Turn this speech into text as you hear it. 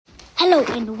Hello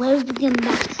and welcome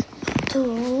back to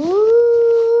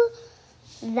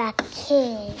the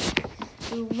kid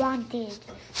who wanted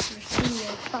to see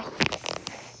a fox.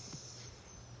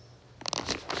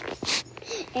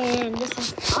 And this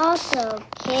is also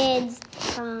kids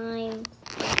time,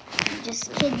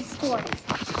 just kids stories.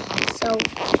 So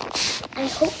I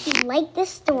hope you like this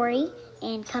story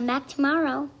and come back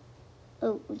tomorrow.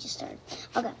 Oh, we just started.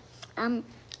 Okay.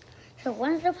 So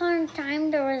once upon a time,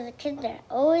 there was a kid that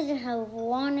always have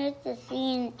wanted to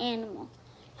see an animal.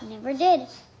 He never did.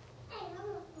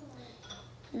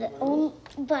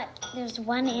 But there's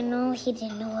one animal he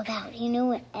didn't know about. He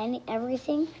knew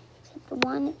everything except the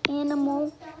one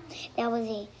animal. That was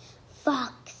a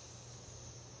fox.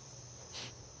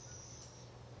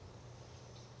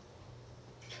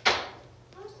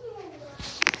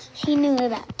 He knew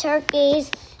about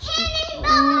turkeys.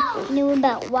 He knew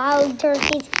about wild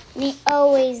turkeys. And he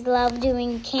always loved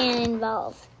doing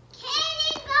cannonballs.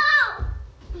 Cannonball!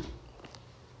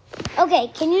 Okay,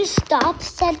 can you stop?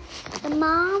 Said the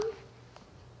mom.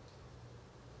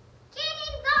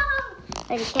 Cannonball!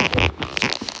 But he can't do it.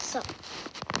 So,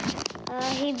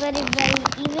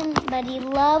 but he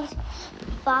loved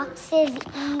foxes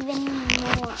even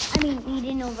more. I mean, he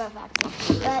didn't know about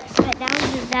foxes, but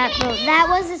that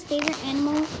was his favorite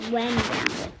animal when he found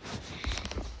it.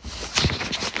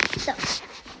 So,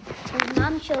 his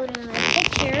mom showed him a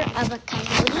picture of a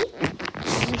coyote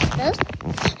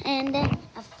and then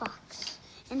a fox.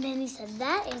 And then he said,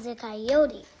 "That is a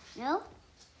coyote." No,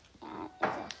 that is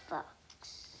a fox.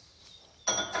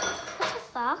 What's a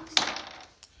fox?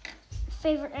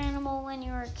 Favorite animal when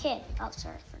you were a kid? Oh,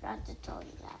 sorry, I forgot to tell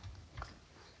you that.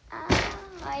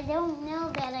 I don't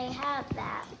know that I have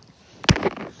that.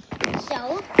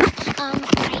 So,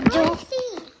 I don't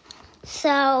see.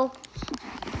 So,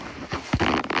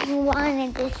 he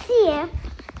wanted to see it,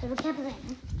 so we kept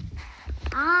saying,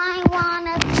 "I want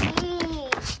to see."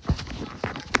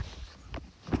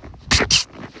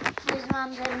 His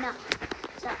mom said no.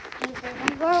 So, he said,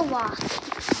 "I'm going to walk."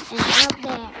 And out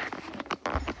there.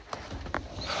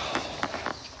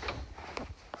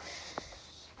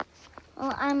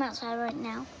 Well, I'm outside right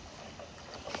now.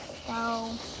 So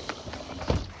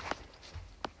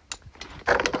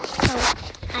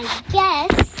I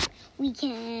guess we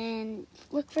can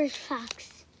look for a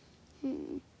fox.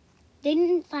 They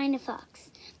didn't find a fox,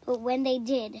 but when they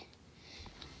did,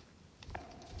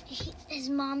 his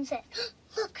mom said,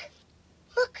 look,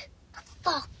 a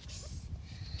fox.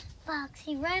 Fox.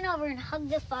 He ran over and hugged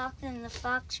the fox, and the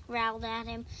fox growled at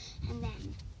him, and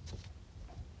then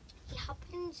he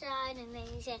hopped inside, and then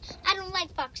he said, "I don't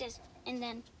like foxes." And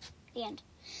then the end.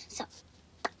 So,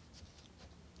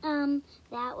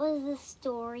 that was the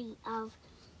story of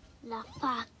the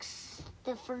fox,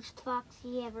 the first fox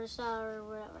he ever saw or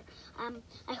whatever.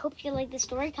 I hope you like the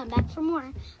story. Come back for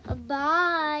more.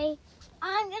 Bye.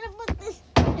 I'm going to put this.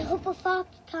 I hope a fox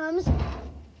comes.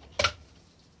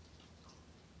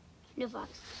 No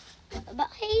fox.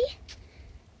 Bye.